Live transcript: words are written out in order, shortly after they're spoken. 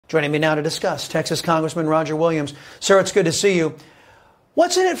Joining me now to discuss, Texas Congressman Roger Williams. Sir, it's good to see you.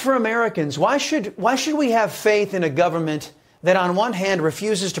 What's in it for Americans? Why should we have faith in a government that on one hand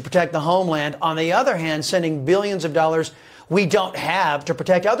refuses to protect the homeland, on the other hand sending billions of dollars we don't have to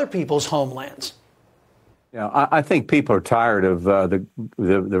protect other people's homelands? Yeah, I think people are tired of the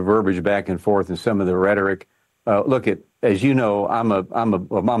verbiage back and forth and some of the rhetoric. Look, as you know, I'm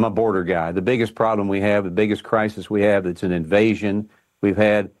a border guy. The biggest problem we have, the biggest crisis we have, it's an invasion we've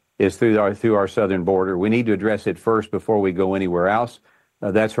had, is through our southern border. We need to address it first before we go anywhere else.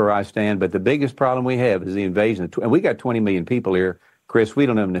 That's where I stand. But the biggest problem we have is the invasion. And we got 20 million people here, Chris. We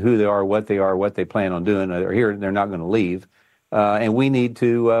don't even know who they are, what they plan on doing. They're here, they're not going to leave. And we need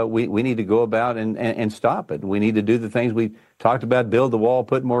to we need to go about and stop it. We need to do the things we talked about: build the wall,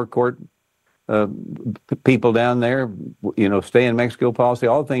 put more court people down there, stay in Mexico policy.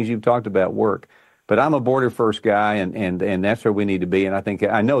 All the things you've talked about work. But I'm a border first guy, and that's where we need to be. And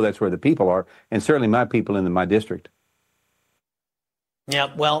I know that's where the people are, and certainly my people in my district.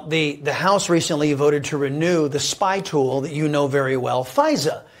 Yeah, well, the House recently voted to renew the spy tool that you know very well,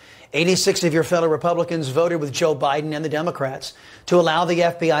 FISA. 86 of your fellow Republicans voted with Joe Biden and the Democrats to allow the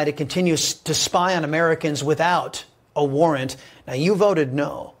FBI to continue to spy on Americans without a warrant. Now, you voted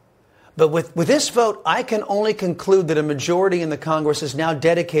no. But with this vote, I can only conclude that a majority in the Congress is now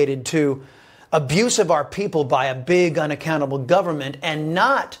dedicated to abuse of our people by a big, unaccountable government and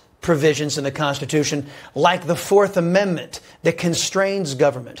not provisions in the Constitution like the Fourth Amendment that constrains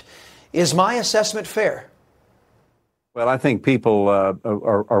government. Is my assessment fair? Well, I think people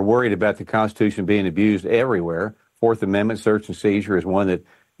are worried about the Constitution being abused everywhere. Fourth Amendment search and seizure is one that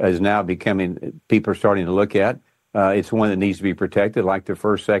is now becoming, people are starting to look at. It's one that needs to be protected, like the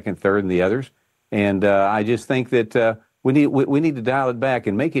First, Second, Third, and the others. And I just think that we need to dial it back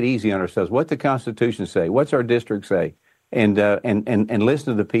and make it easy on ourselves. What the Constitution say? What's our district say? And listen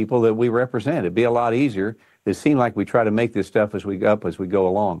to the people that we represent. It'd be a lot easier. It seems like we try to make this stuff as we go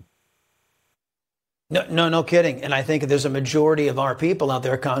along. No kidding. And I think there's a majority of our people out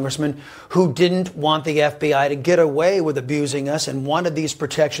there, Congressman, who didn't want the FBI to get away with abusing us and wanted these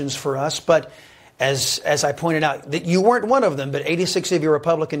protections for us. But as I pointed out, that you weren't one of them, but 86 of your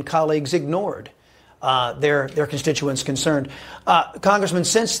Republican colleagues ignored their constituents' concerned. Congressman,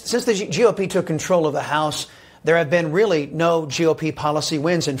 since the GOP took control of the House, there have been really no GOP policy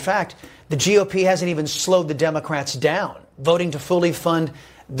wins. In fact, the GOP hasn't even slowed the Democrats down, voting to fully fund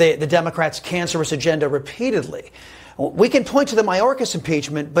the Democrats' cancerous agenda repeatedly. We can point to the Mayorkas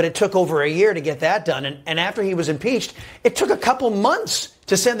impeachment, but it took over a year to get that done. And after he was impeached, it took a couple months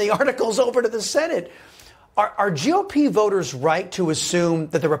to send the articles over to the Senate. Are GOP voters right to assume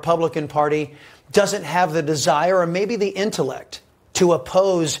that the Republican Party doesn't have the desire or maybe the intellect to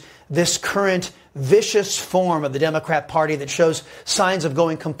oppose this current vicious form of the Democrat Party that shows signs of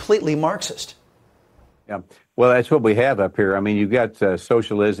going completely Marxist? Yeah, well, that's what we have up here. I mean, you've got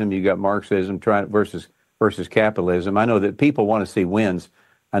socialism, you've got Marxism versus capitalism. I know that people want to see wins.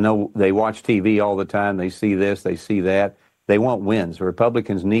 I know they watch TV all the time. They see this, they see that. They want wins.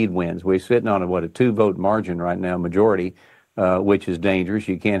 Republicans need wins. We're sitting on a 2-vote margin right now, majority, which is dangerous.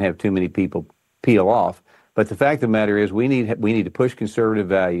 You can't have too many people peel off. But the fact of the matter is we need to push conservative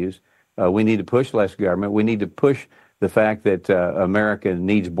values. We need to push less government. We need to push the fact that America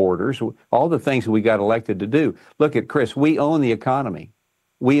needs borders, all the things that we got elected to do. Look at Chris, we own the economy.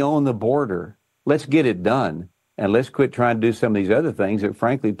 We own the border. Let's get it done. And let's quit trying to do some of these other things that,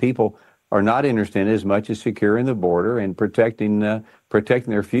 frankly, people are not interested in as much as securing the border and protecting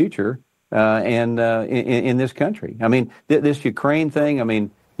their future in this country. I mean, this Ukraine thing, I mean,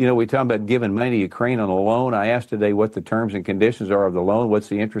 we talk about giving money to Ukraine on a loan. I asked today what the terms and conditions are of the loan. What's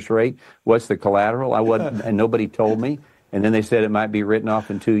the interest rate? What's the collateral? And nobody told me. And then they said it might be written off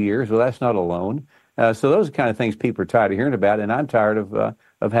in 2 years. Well, that's not a loan. So those are the kind of things people are tired of hearing about, and I'm tired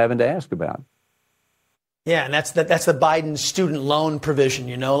of having to ask about. Yeah, and that's the Biden student loan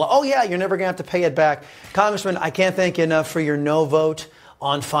provision, Oh, yeah, you're never going to have to pay it back. Congressman, I can't thank you enough for your no vote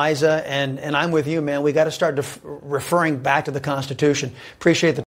on FISA, and I'm with you, man. We got to start referring back to the Constitution. Appreciate the